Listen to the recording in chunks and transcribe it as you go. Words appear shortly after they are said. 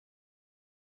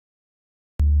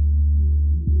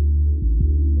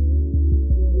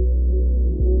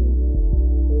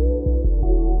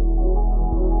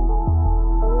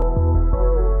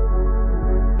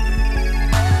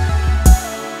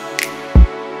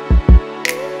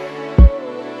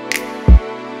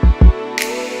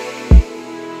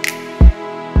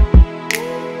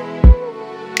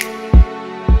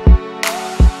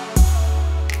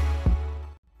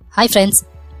Hi friends,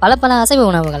 பல அசைவ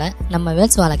உணவுகளை நம்ம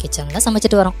வேல்ஸ் வாலா கிச்சனில்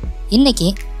சமைச்சிட்டு வரோம். இன்னைக்கு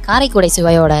காரைக்குடை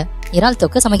சுவையோட இறால்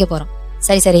தொக்கு சமைக்க போகிறோம்.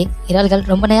 சரி, இறால்கள்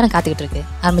ரொம்ப நேரம் காத்துக்கிட்டு இருக்கு,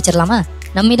 ஆரம்பிச்சிடலாமா?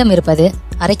 நம்மிடம் இருப்பது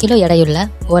 1/2 கிலோ எடையுள்ள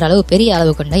ஓரளவு பெரிய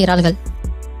அளவு கொண்ட இறால்கள்.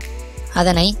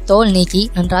 அதனை தோல் நீக்கி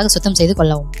நன்றாக சுத்தம் செய்து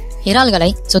கொள்ளவும். இறால்களை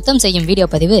சுத்தம் செய்யும் வீடியோ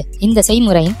பதிவு இந்த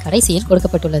செய்முறையின் கடைசியில்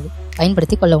கொடுக்கப்பட்டுள்ளது,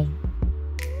 பயன்படுத்திக் கொள்ளவும்.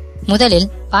 முதலில்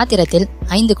பாத்திரத்தில்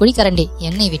 5 குழிக்கரண்டி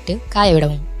எண்ணெய் விட்டு காய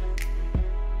விடவும்.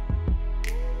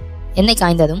 எண்ணெய்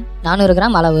காய்ந்ததும் 400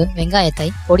 கிராம் அளவு வெங்காயத்தை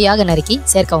பொடியாக நறுக்கி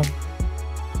சேர்க்கவும்.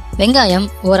 வெங்காயம்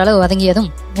ஓரளவு வதங்கியதும்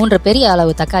 3 பெரிய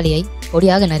அளவு தக்காளியை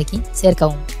பொடியாக நறுக்கி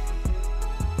சேர்க்கவும்.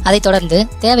 அதைத் தொடர்ந்து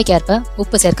தேவைக்கேற்ப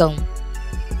உப்பு சேர்க்கவும்.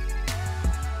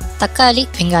 தக்காளி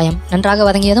வெங்காயம் நன்றாக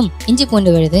வதங்கியதும் இஞ்சி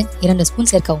பூண்டு விழுது 2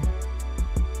 ஸ்பூன் சேர்க்கவும்.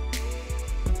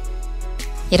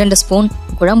 2 ஸ்பூன்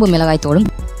குழம்பு மிளகாய் தூளும்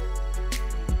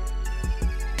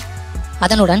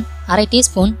அதனுடன் 1/2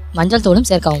 டீஸ்பூன் மஞ்சள் தூளும்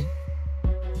சேர்க்கவும்.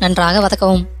 நன்றாக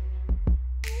வதக்கவும்.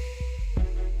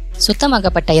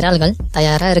 சுத்தமாக்கப்பட்ட இறால்கள்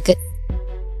தயாரா இருக்கு.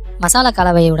 மசாலா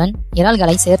கலவையுடன்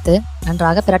இறால்களை சேர்த்து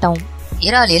நன்றாக பிரட்டவும்.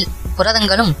 இறாலில்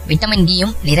புரதங்களும் விட்டமின்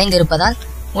டியும் நிறைந்திருப்பதால்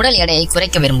உடல் எடையை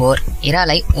குறைக்க விரும்புவோர்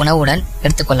இறாலை உணவுடன்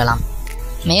எடுத்துக்கொள்ளலாம்.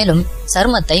 மேலும்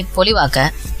சருமத்தை பொலிவாக்க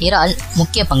இறால்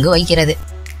முக்கிய பங்கு வகிக்கிறது.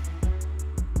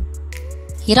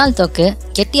 இறால் தொக்கு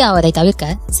கெட்டியாவதை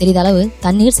தவிர்க்க சிறிதளவு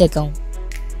தண்ணீர் சேர்க்கவும்.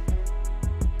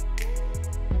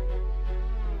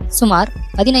 சுமார்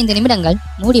 15 நிமிடங்கள்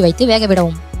மூடி வைத்து வேக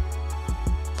விடவும்.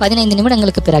 15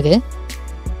 நிமிடங்களுக்கு பிறகு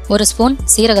 1 ஸ்பூன்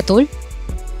சீரகத்தூள்,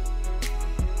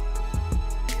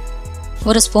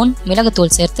 1 ஸ்பூன்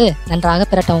மிளகுத்தூள் சேர்த்து நன்றாக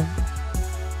பிரட்டவும்.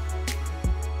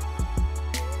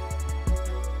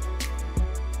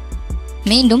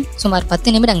 மீண்டும் சுமார்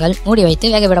 10 நிமிடங்கள் மூடி வைத்து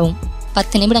வேக விடவும்.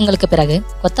 10 நிமிடங்களுக்கு பிறகு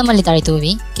கொத்தமல்லி தழை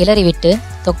தூவி கிளறி விட்டு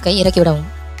தொக்கை இறக்கிவிடவும்.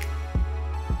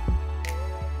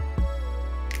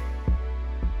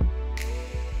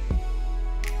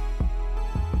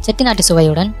 செட்டிநாட்டு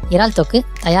சுவையுடன் இறால் தொக்கு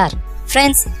தயார்.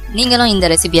 ஃப்ரெண்ட்ஸ், நீங்களும் இந்த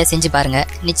ரெசிபியை செஞ்சு பாருங்க,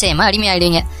 நிச்சயமா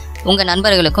அடிமையாயிடுவீங்க. உங்க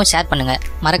நண்பர்களுக்கும் ஷேர் பண்ணுங்க.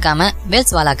 மறக்காம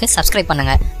வேல்ஸ் வாலாக்கு சப்ஸ்கிரைப்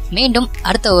பண்ணுங்க. மீண்டும்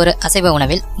அடுத்த ஒரு அசைவ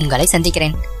உணவில் உங்களை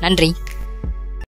சந்திக்கிறேன். நன்றி.